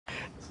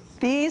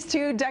These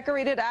two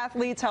decorated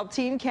athletes helped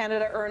Team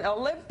Canada earn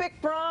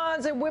Olympic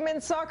bronze in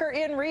women's soccer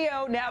in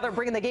Rio. Now they're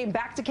bringing the game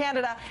back to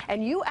Canada,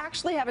 and you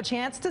actually have a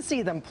chance to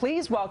see them.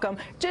 Please welcome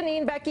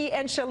Janine, Beckie,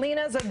 and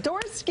Shelina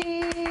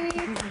Zadorsky.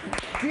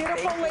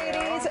 Beautiful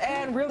ladies,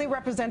 and really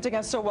representing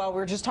us so well. We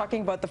were just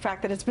talking about the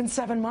fact that it's been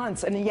 7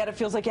 months, and yet it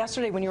feels like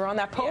yesterday when you were on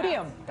that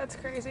podium. Yeah, that's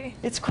crazy.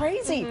 It's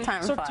crazy.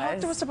 Time so flies. talk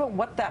to us about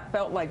what that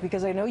felt like,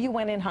 because I know you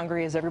went in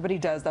hungry, as everybody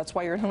does. That's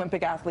why you're an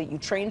Olympic athlete. You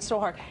trained so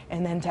hard,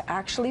 and then to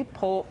actually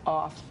pull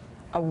off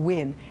a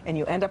win and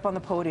you end up on the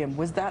podium,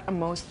 was that a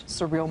most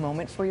surreal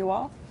moment for you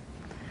all?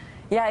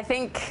 Yeah, I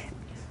think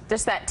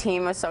just that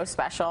team was so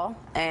special,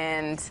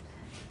 and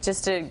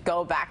just to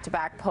go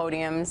back-to-back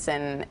podiums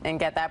and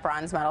get that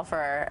bronze medal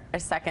for a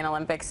second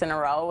Olympics in a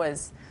row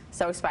was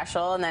so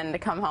special, and then to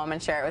come home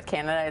and share it with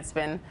Canada, it's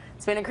been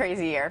a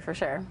crazy year for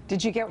sure.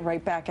 Did you get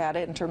right back at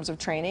it in terms of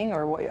training,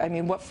 or what, I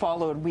mean, what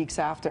followed weeks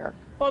after?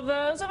 Well,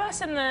 those of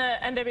us in the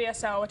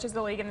NWSL, which is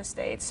the league in the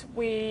States,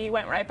 we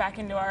went right back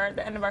into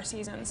the end of our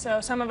season. So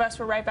some of us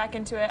were right back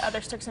into it,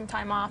 others took some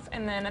time off,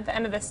 and then at the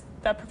end of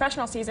the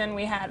professional season,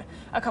 we had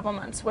a couple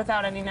months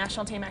without any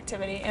national team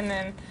activity, and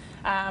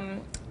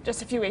then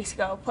just a few weeks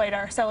ago, played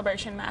our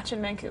celebration match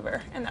in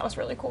Vancouver, and that was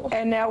really cool.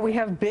 And now we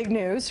have big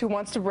news. Who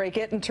wants to break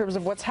it in terms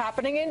of what's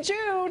happening in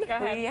June?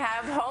 We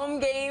have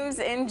home games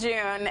in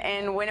June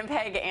in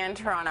Winnipeg and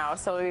Toronto.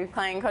 So we'll be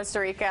playing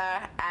Costa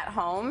Rica at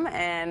home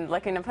and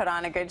looking to put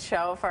on a good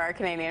show for our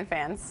Canadian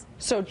fans.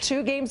 So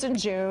 2 games in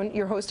June.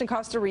 You're hosting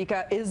Costa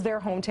Rica. Is there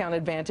hometown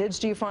advantage,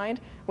 do you find,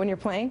 when you're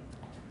playing?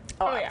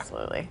 Oh, yeah.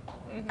 Absolutely.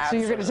 So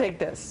you're going to take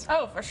this?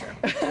 Oh, for sure.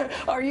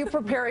 Are you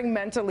preparing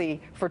mentally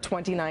for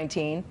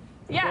 2019?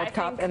 Yeah, World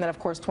Cup, and then of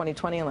course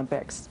 2020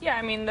 Olympics. Yeah,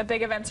 I mean, the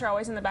big events are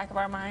always in the back of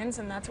our minds,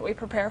 and that's what we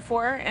prepare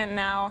for. And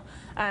now,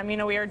 you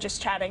know, we were just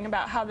chatting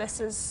about how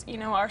this is, you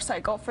know, our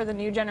cycle for the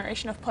new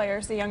generation of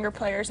players, the younger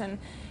players, and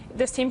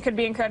this team could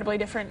be incredibly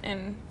different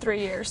in 3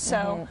 years.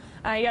 So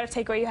you got to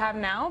take what you have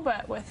now,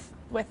 but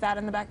with that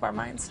in the back of our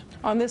minds.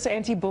 On this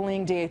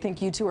anti-bullying day, I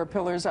think you two are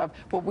pillars of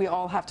what we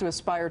all have to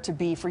aspire to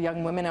be for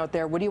young women out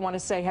there. What do you want to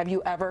say? Have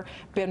you ever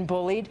been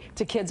bullied,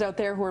 to kids out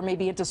there who are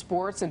maybe into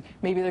sports and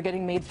maybe they're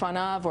getting made fun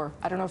of, or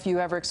I don't know if you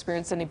ever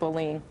experienced any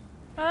bullying?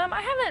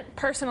 I haven't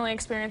personally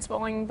experienced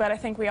bullying, but I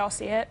think we all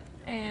see it,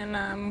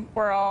 and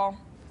we're all,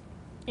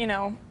 you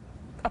know,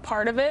 a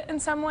part of it in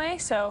some way.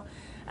 So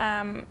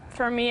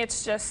for me,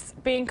 it's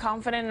just being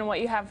confident in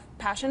what you have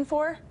passion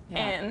for,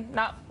 and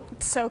not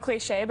so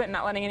cliche, but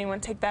not letting anyone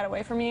take that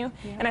away from you.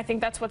 And I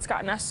think that's what's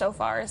gotten us so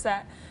far, is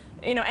that,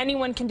 you know,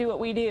 anyone can do what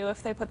we do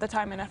if they put the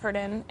time and effort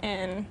in,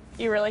 and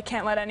you really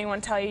can't let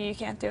anyone tell you you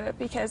can't do it,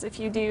 because if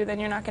you do, then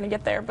you're not going to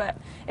get there. But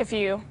if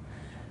you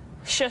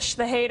shush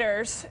the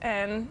haters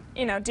and,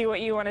 you know, do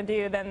what you want to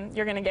do, then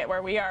you're going to get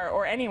where we are,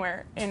 or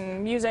anywhere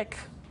in music,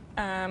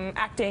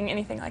 acting,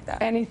 anything like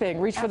that. Anything.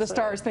 Reach for the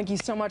stars. Thank you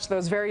so much. That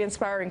was very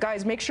inspiring.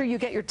 Guys, make sure you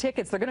get your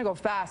tickets. They're going to go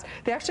fast.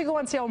 They actually go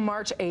on sale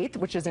March 8th,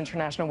 which is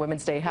International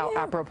Women's Day. How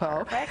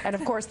apropos. Perfect. And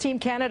of course, Team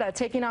Canada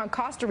taking on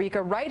Costa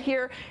Rica right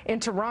here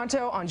in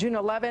Toronto on June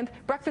 11th.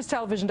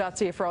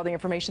 BreakfastTelevision.ca for all the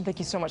information. Thank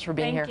you so much for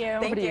being here.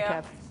 Thank you. Over to you,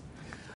 Thank Kev.